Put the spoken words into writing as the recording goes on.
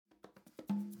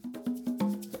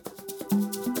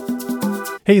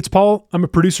Hey, it's Paul. I'm a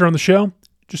producer on the show.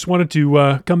 Just wanted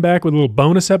to come back with a little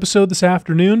bonus episode this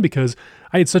afternoon because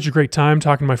I had such a great time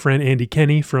talking to my friend Andy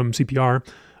Kenny from CPR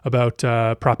about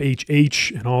Prop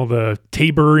HH and all the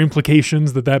Tabor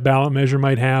implications that ballot measure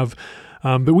might have.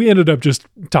 But we ended up just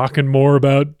talking more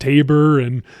about Tabor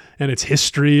and its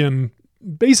history and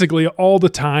basically all the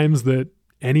times that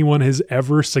anyone has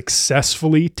ever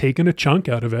successfully taken a chunk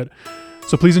out of it.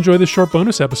 So please enjoy this short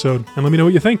bonus episode and let me know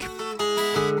what you think.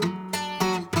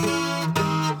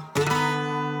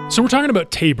 So we're talking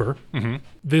about Tabor,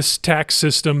 this tax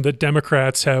system that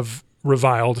Democrats have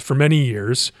reviled for many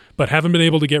years, but haven't been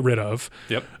able to get rid of.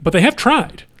 Yep. But they have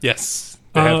tried. Yes,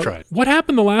 they have tried. What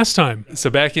happened the last time? So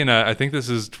back in, I think this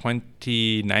is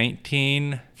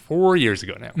 2019, 4 years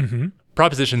ago now,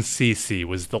 Proposition CC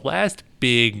was the last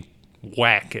big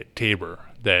whack at Tabor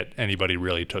that anybody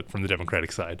really took from the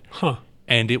Democratic side. Huh.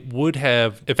 And it would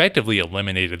have effectively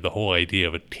eliminated the whole idea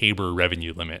of a Tabor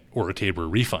revenue limit or a Tabor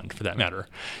refund, for that matter.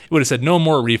 It would have said no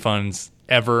more refunds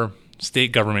ever.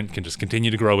 State government can just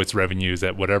continue to grow its revenues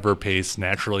at whatever pace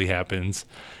naturally happens.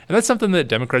 And that's something that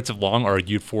Democrats have long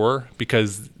argued for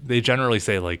because they generally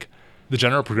say, like, the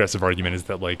general progressive argument is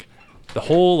that, like, the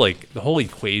whole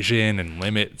equation and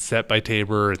limit set by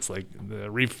Tabor, it's like the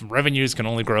revenues can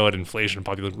only grow at inflation and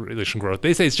population growth.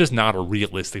 They say it's just not a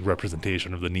realistic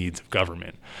representation of the needs of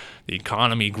government. The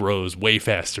economy grows way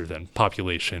faster than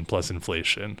population plus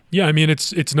inflation. Yeah, I mean,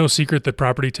 it's no secret that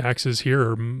property taxes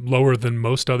here are lower than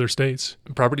most other states.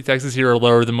 Property taxes here are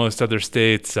lower than most other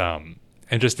states.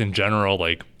 And just in general,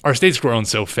 like, our state's grown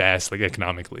so fast, like,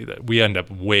 economically, that we end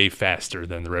up way faster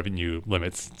than the revenue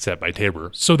limits set by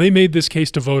Tabor. So they made this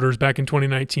case to voters back in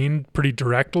 2019 pretty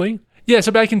directly? Yeah,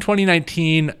 so back in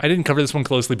 2019, I didn't cover this one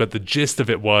closely, but the gist of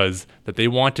it was that they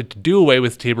wanted to do away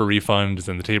with Tabor refunds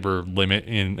and the Tabor limit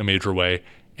in a major way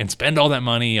and spend all that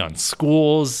money on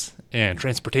schools and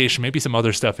transportation, maybe some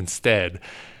other stuff instead.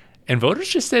 And voters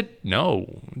just said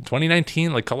no.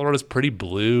 2019, like, Colorado's pretty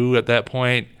blue at that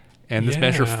point. And this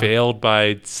measure failed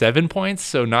by 7 points,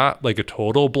 so not like a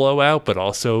total blowout, but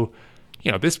also,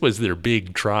 you know, this was their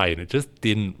big try, and it just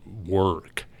didn't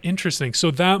work. Interesting.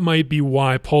 So that might be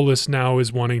why Polis now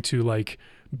is wanting to, like,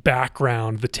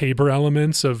 background the Tabor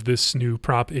elements of this new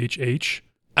Prop HH.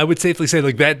 I would safely say,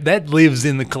 like, that lives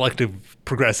in the collective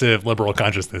progressive liberal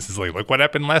consciousness. Is like what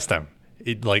happened last time.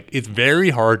 It's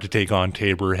very hard to take on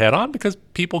Tabor head on because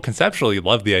people conceptually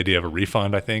love the idea of a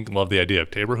refund, I think, love the idea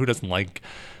of Tabor. Who doesn't like,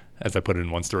 as I put it in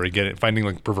one story, finding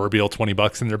like proverbial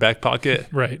 $20 in their back pocket.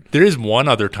 Right. There is one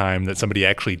other time that somebody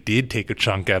actually did take a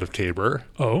chunk out of Tabor.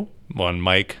 Oh. One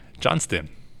Mike Johnston.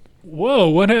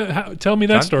 Whoa, tell me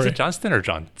that story. Is it Johnston or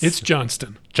Johnston? It's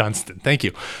Johnston. Johnston, thank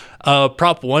you.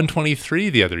 Prop 123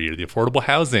 the other year, the affordable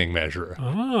housing measure.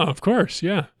 Oh, of course,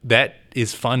 yeah. That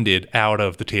is funded out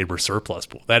of the Tabor surplus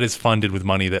pool. That is funded with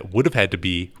money that would have had to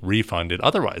be refunded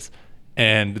otherwise.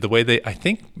 And the way they, I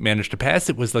think, managed to pass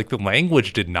it was like the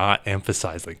language did not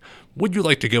emphasize, like, would you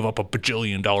like to give up $1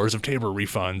 bajillion of Tabor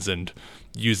refunds and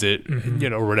use it,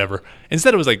 or whatever.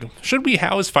 Instead, it was like, should we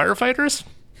house firefighters?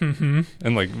 And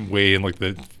like way in like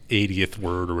the 80th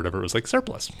word or whatever, it was like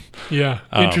surplus. Yeah,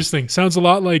 interesting. Sounds a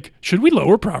lot like, should we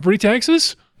lower property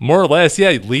taxes? More or less, yeah.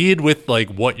 Lead with like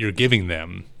what you're giving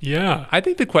them. Yeah. I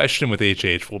think the question with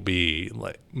HH will be,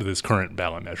 like, with this current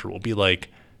ballot measure, will be like,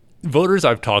 voters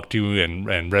I've talked to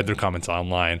and read their comments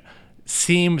online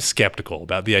seem skeptical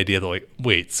about the idea that, like,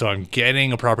 wait, so I'm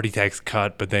getting a property tax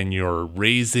cut, but then you're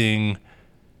raising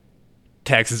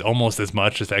taxes almost as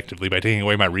much effectively by taking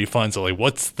away my refund. So, like,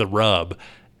 what's the rub?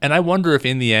 And I wonder if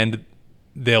in the end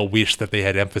they'll wish that they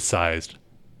had emphasized,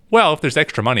 well, if there's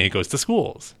extra money, it goes to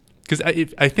schools. Because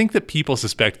I think that people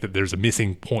suspect that there's a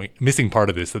missing part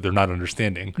of this that they're not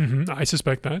understanding. I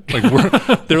suspect that.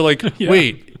 Like, they're like, Yeah.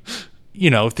 wait,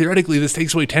 theoretically, this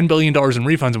takes away $10 billion in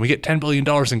refunds, and we get $10 billion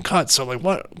in cuts. So, like,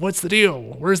 what's the deal?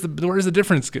 Where's the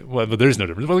difference? Well, there's no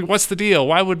difference. But, like, what's the deal?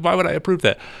 Why would I approve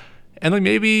that? And, like,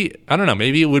 maybe, I don't know,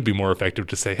 maybe it would be more effective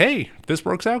to say, hey, if this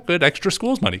works out good, extra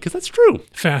schools money, because that's true.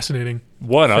 Fascinating.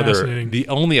 The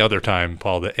only other time,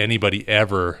 Paul, that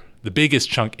the biggest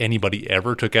chunk anybody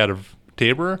ever took out of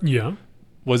Tabor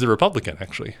was a Republican,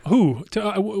 actually. Who?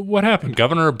 What happened?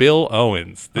 Governor Bill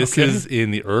Owens. This is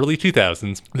in the early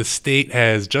 2000s. The state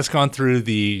has just gone through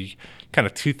the kind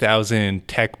of 2000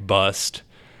 tech bust.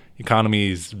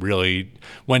 Economies really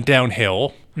went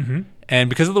downhill. And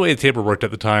because of the way the Tabor worked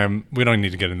at the time, we don't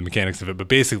need to get into the mechanics of it, but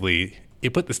basically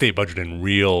it put the state budget in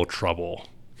real trouble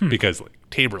because, like,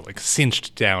 Tabor, like,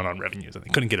 cinched down on revenues and they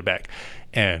couldn't get it back.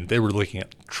 And they were looking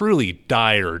at truly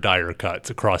dire cuts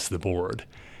across the board.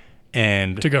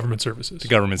 and to government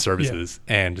services.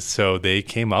 And so they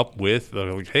came up with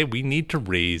like, hey, we need to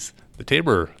raise the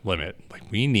Tabor limit. Like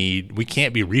we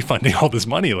can't be refunding all this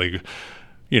money. Like,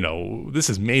 this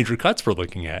is major cuts we're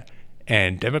looking at.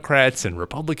 And Democrats and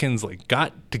Republicans like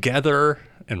got together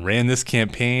and ran this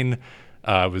campaign.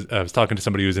 I was talking to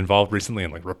somebody who was involved recently,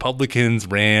 and like Republicans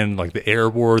ran like the air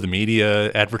war, the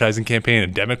media advertising campaign,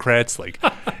 and Democrats like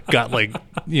got like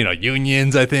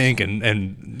unions, I think,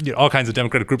 and all kinds of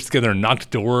Democratic groups together and knocked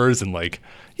doors, and like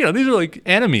these are like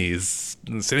enemies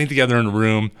sitting together in a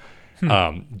room.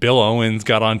 Bill Owens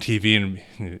got on TV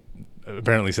and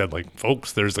apparently said like,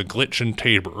 folks, there's a glitch in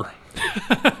Tabor.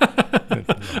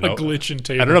 A glitch in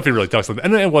Tabor. I don't know if he really talks like that.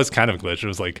 And it was kind of a glitch. It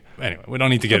was like, anyway, we don't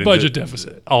need to get into budget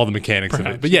deficit, all the mechanics perhaps.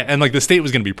 of it. But yeah, and like the state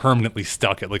was going to be permanently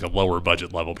stuck at like a lower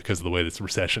budget level because of the way this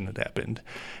recession had happened.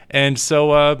 And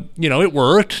so, it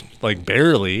worked, like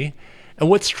barely. And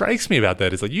what strikes me about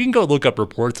that is like you can go look up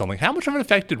reports on like how much of an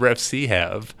effect did Ref C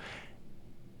have?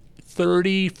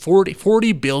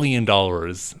 $40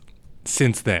 billion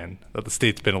since then that the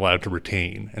state's been allowed to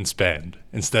retain and spend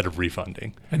instead of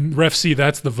refunding. And Ref C,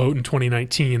 that's the vote in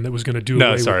 2019 that was going to do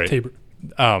away with Tabor.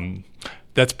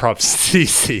 That's Prop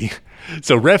CC.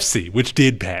 So Ref C, which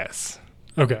did pass.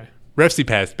 Okay. Ref C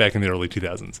passed back in the early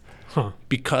 2000s. Huh.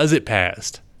 Because it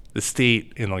passed, the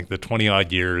state in like the 20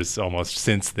 odd years almost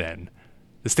since then,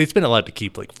 the state's been allowed to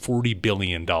keep like $40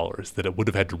 billion that it would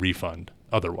have had to refund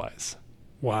otherwise.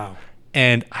 Wow.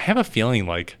 And I have a feeling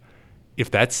like if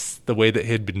that's the way that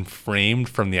had been framed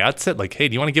from the outset, like, hey,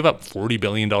 do you want to give up $40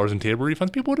 billion in Tabor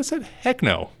refunds? People would have said, heck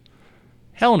no.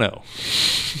 Hell no.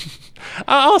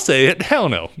 I'll say it. Hell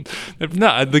no. If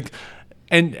not,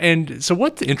 and so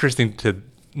what's interesting to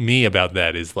me about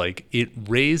that is like it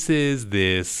raises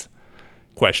this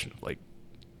question of like,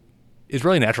 it's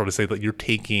really natural to say that you're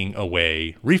taking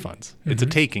away refunds. Mm-hmm. It's a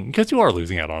taking because you are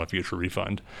losing out on a future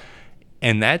refund.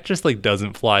 And that just like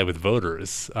doesn't fly with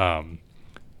voters.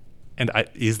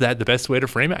 Is that the best way to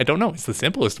frame it? I don't know. It's the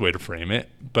simplest way to frame it.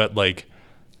 But like,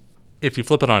 if you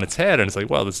flip it on its head and it's like,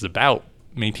 well, this is about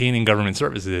maintaining government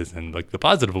services and like the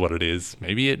positive of what it is,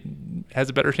 maybe it has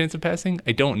a better chance of passing.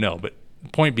 I don't know. But the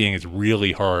point being, it's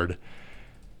really hard.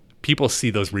 People see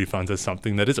those refunds as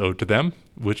something that is owed to them,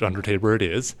 which under Tabor it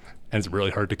is. And it's really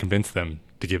hard to convince them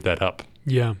to give that up.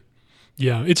 Yeah.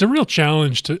 Yeah, it's a real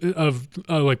challenge of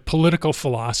political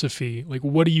philosophy. Like,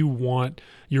 what do you want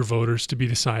your voters to be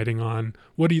deciding on?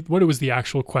 What was the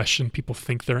actual question people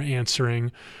think they're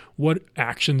answering? What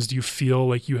actions do you feel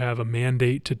like you have a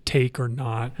mandate to take or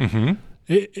not? Mm-hmm.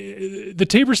 The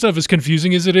Tabor stuff, as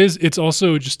confusing as it is, it's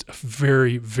also just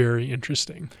very, very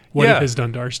interesting what it has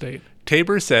done to our state.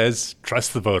 Tabor says,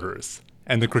 trust the voters.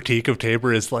 And the critique of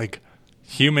Tabor is like,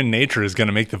 human nature is going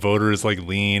to make the voters like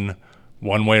lean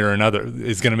one way or another.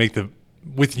 Is going to make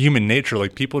with human nature,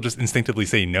 like people just instinctively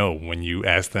say no when you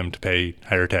ask them to pay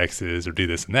higher taxes or do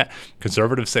this and that.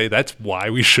 Conservatives say that's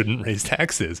why we shouldn't raise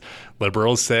taxes.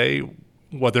 Liberals say,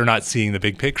 well, they're not seeing the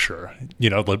big picture.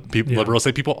 Liberals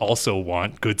say people also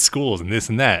want good schools and this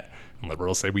and that. And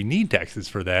liberals say we need taxes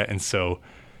for that. And so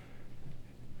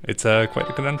it's quite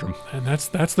a conundrum. And that's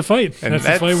the fight. And that's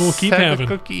the fight we'll keep having.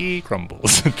 The cookie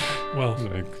crumbles. Well,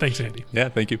 thanks, Andy. Yeah,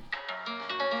 thank you.